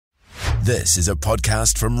This is a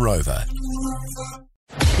podcast from Rover.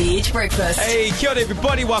 The Edge Breakfast. Hey, kia ora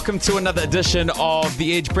everybody. Welcome to another edition of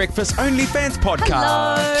The Edge Breakfast OnlyFans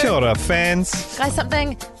podcast. Hello. Kia ora, fans. Guys,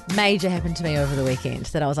 something major happened to me over the weekend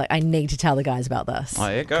that I was like, I need to tell the guys about this. Oh,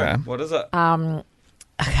 yeah, go. Okay. What is it?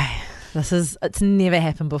 Okay, it's never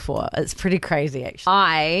happened before. It's pretty crazy, actually.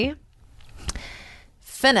 I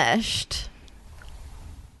finished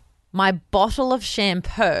my bottle of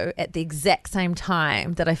shampoo at the exact same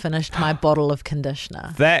time that I finished my bottle of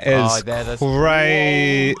conditioner. That is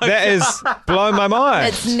great. That is blowing my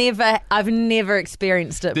mind. I've never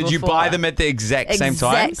experienced it before. Did you buy them at the exact same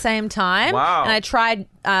time? Exact same time. Wow. And I tried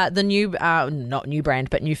the new, not new brand,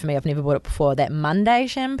 but new for me. I've never bought it before. That Monday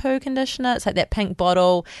shampoo conditioner. It's like that pink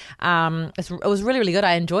bottle. It was really, really good.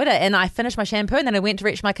 I enjoyed it. And I finished my shampoo and then I went to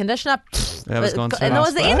reach my conditioner. That was gone so and that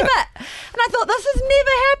was the end of it. And I thought, this has never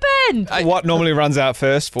happened. What normally runs out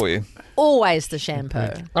first for you? Always the shampoo.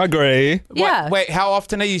 I agree. Yeah. Wait, how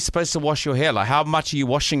often are you supposed to wash your hair? Like, how much are you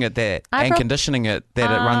washing it and prob- conditioning it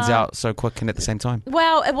that it runs out so quick and at the same time?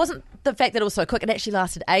 Well, it wasn't the fact that it was so quick. It actually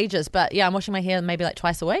lasted ages. But yeah, I'm washing my hair maybe like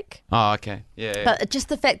twice a week. Oh, okay. Yeah. But just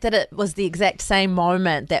the fact that it was the exact same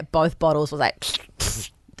moment that both bottles was like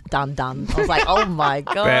done. I was like, oh my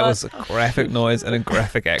God. That was a graphic noise and a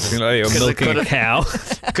graphic acting like you're milking a cow.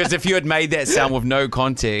 Because if you had made that sound with no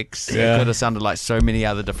context, Yeah. it could have sounded like so many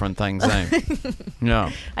other different things. No.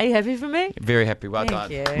 Are you happy for me? Very happy. Well done.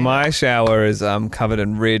 Thank you. My shower is covered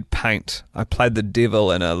in red paint. I played the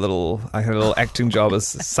devil in I had a little acting job as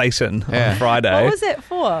Satan Yeah. on Friday. What was it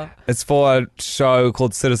for? It's for a show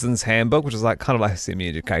called Citizen's Handbook, which is like kind of like a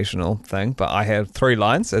semi-educational thing. But I had 3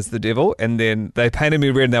 lines as the devil, and then they painted me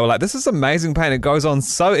red, and they were like, "This is amazing paint. It goes on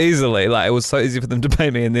so easily. Like it was so easy for them to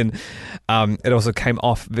paint me." And then it also came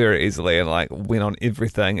off very easily and like went on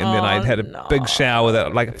everything. And then I had a big shower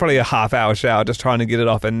that like probably a half-hour shower just trying to get it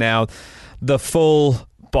off. And now the full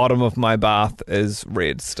bottom of my bath is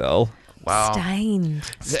red still. Wow.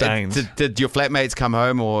 Stained. Did your flatmates come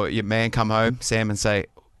home or your man come home, Sam, and say,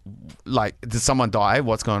 like, did someone die?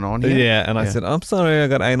 What's going on here? Yeah, and I said, "I'm sorry, I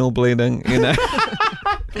got anal bleeding." You know,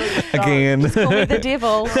 again. Call me the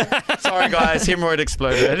devil. Sorry, guys, hemorrhoid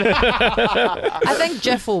exploded. I think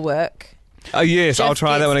Jif will work. Oh yes, I'll Jif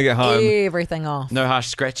try that gets when I get home. Everything off. No harsh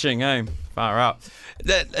scratching, eh? Far up.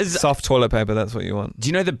 That is, Soft toilet paper, that's what you want. do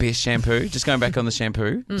you know the best shampoo? Just going back on the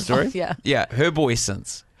shampoo story. Oh, yeah. Yeah, Herbal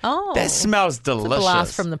Essence. Oh. That smells It's a delicious.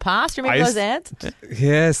 blast from the past. Remember I those used- ads?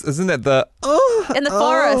 Yes, isn't that the In the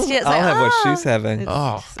forest. Yeah, it's I'll like, have what she's having.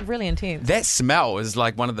 Oh. It's really intense. That smell is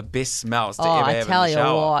like one of the best smells to Oh, ever I have tell in you the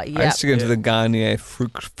shower. what. I Yeah. used to go into the Garnier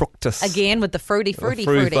Fructus. Again with the fruity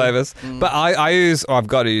flavours. But I've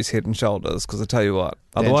got to use Head and Shoulders because I tell you what,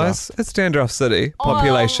 otherwise it's Dandruff City.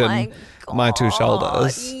 Population, Oh my 2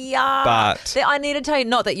 shoulders. Yuck. But- I need to tell you,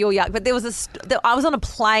 not that you're yuck, but there was I was on a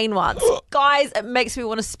plane once. Guys, it makes me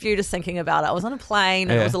want to spew just thinking about it. I was on a plane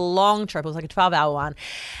and Yeah. it was a long trip. It was like a 12-hour one.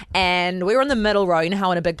 And we were in the middle row. You know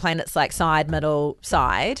how in a big plane it's like side, middle,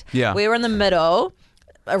 side? Yeah. We were in the middle.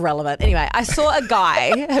 Irrelevant. Anyway, I saw a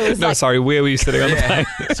guy who was No, like... sorry, where were you sitting on the plane?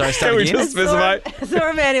 Sorry, Can start we again. just specify?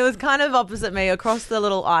 saw a man who was kind of opposite me across the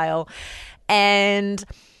little aisle, and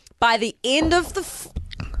by the end of the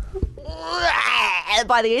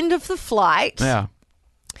flight, Yeah.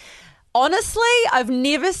 honestly, I've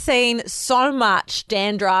never seen so much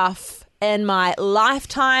dandruff in my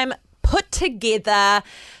lifetime put together,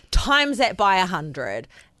 times that by 100.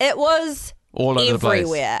 It was All over the place.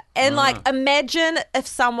 everywhere. And like, imagine if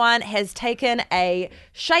someone has taken a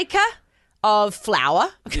shaker of flour,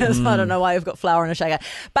 because I don't know why you've got flour in a shaker,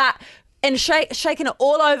 and shaking it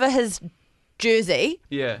all over his jersey.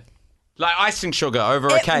 Yeah. Like icing sugar over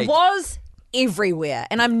a It cake. was everywhere,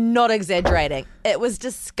 and I'm not exaggerating. It was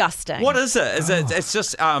disgusting. What is it? Is it? It's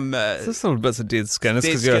just It's just little bits of dead skin. It's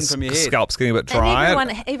Dead because your skin from your head. scalp's getting a bit And dry.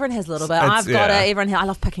 everyone has a little bit. It's- I've got yeah. it. I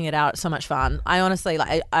love picking it out. It's so much fun. I honestly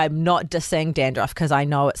I'm not dissing dandruff because I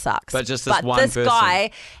know it sucks. But just this one this person.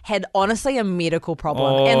 guy had honestly a medical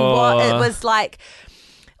problem, and what it was like.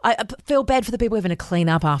 I feel bad for the people having to clean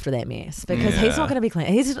up after that mess because he's not going to be clean.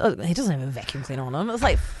 He doesn't have a vacuum cleaner on him. It's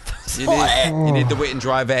like you need the wet and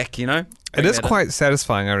dry vac, you know? It is quite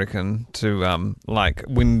satisfying, I reckon, to like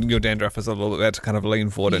when your dandruff is a little bit bad to kind of lean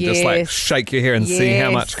forward and just like Yes. shake your hair and see how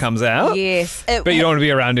Yes. much comes out. Yes. But you don't want to be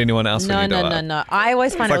around anyone else when you do it. No. I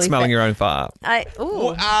always find It's like it smelling really your own fart.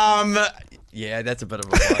 Yeah, that's a bit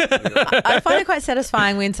of a I find it quite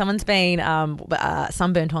satisfying when someone's been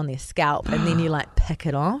sunburnt on their scalp and then you like pick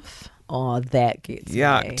it off. Oh, that gets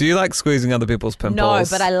Yeah. me. Do you like squeezing other people's No, pimples?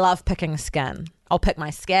 but I love picking skin. I'll pick my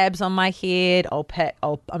scabs on my head.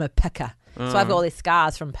 I'm a picker. So I've got all these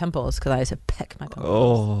scars from pimples because I used to pick my pimples.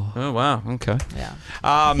 Oh, wow. Okay. Yeah.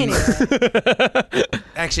 Anyway.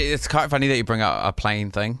 Actually, it's quite funny that you bring up a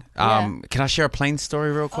plane thing. Can I share a plane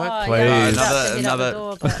story real quick? Oh, Please. yeah, Another.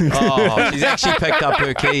 Oh, she's actually picked up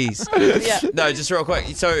her keys. Yeah. No, just real quick.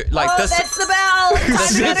 So, like Oh, this. that's the bell. Time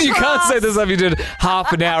to get You can't across. say this if you did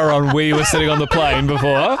half an hour on where you were sitting on the plane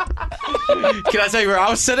before. Can I tell you where I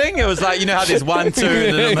was sitting? It was like, you know how there's 1, 2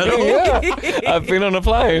 in the middle? Yeah. I've been on a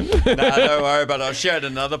plane. Nah, don't worry about it. I'll share it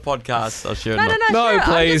in another podcast. I'll share it. No, share it.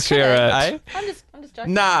 please share it. Eh? I'm just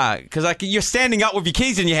joking. Nah, because like you're standing up with your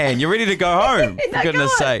keys in your hand. You're ready to go home. For No, goodness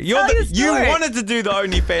go on. sake, Tell your you story. wanted to do the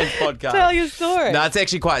OnlyFans podcast. Tell your story. No, it's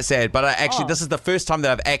actually quite sad. But this is the first time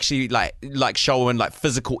that I've actually like showing like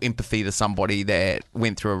physical empathy to somebody that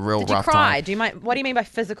went through a real Did you rough cry? time. Do you mind? What do you mean by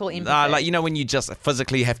physical empathy? Like, you know, when you just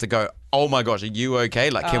physically have to go, oh my gosh, are you okay?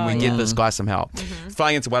 Like, can we get this guy some help?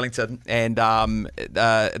 Flying into Wellington, and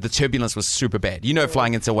the turbulence was super bad. You know,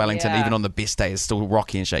 flying into Wellington, Yeah. even on the best day, is still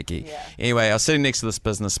rocky and shaky. Yeah. Anyway, I was sitting next to this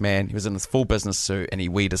businessman. He was in his full business suit, and he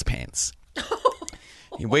weed his pants.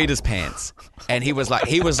 He weed his pants, and he was like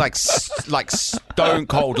stone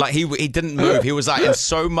cold. Like he didn't move. He was like in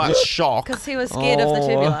so much shock. Because he was scared of the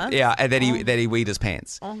turbulence. Yeah, and that he weed his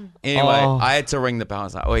pants. Anyway, I had to ring the bell. I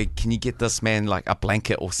was like, "Oi, can you get this man like a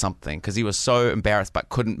blanket or something?" Because he was so embarrassed but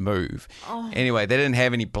couldn't move. Anyway, they didn't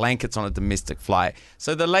have any blankets on a domestic flight,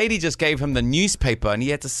 so the lady just gave him the newspaper, and he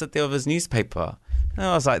had to sit there with his newspaper. And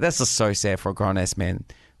I was like, "This is so sad for a grown ass man."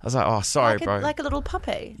 I was like, "Oh, sorry, bro." Like a little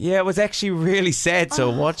puppy. Yeah, it was actually really sad to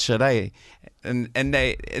watch it, eh? And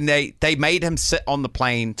they made him sit on the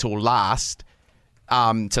plane till last,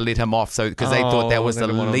 to let him off, so because they thought that was they the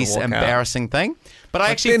didn't want him to least walk out. embarrassing thing. But I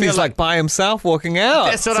actually Then feel he's like by himself walking out.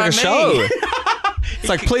 That's what it's like I a mean. show. It's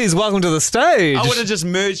like, please welcome to the stage. I would have just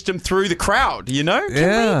merged him through the crowd, you know?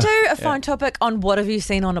 Yeah. We do a phone topic on what have you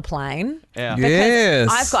seen on a plane? Yeah. Because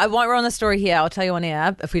Yes. I won't run the story here. I'll tell you on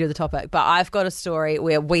air if we do the topic. But I've got a story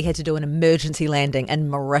where we had to do an emergency landing in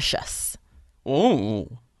Mauritius. Oh,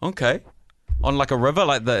 okay. On like a river,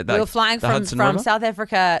 like the We were flying the from Hudson River? South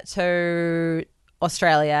Africa to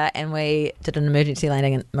Australia, and we did an emergency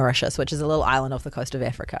landing in Mauritius, which is a little island off the coast of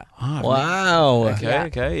Africa. Wow.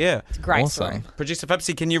 Okay, yeah. Great Awesome. story. Producer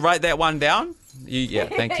Pipsy, can you write that one down? Yeah,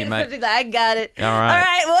 thank you, mate. I got it. All right. All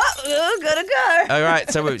right. Well, gotta go. All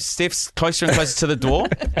right, so Steph's closer and closer to the door.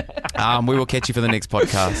 We will catch you for the next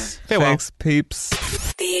podcast. Farewell. Thanks, peeps.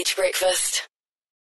 The Edge Breakfast.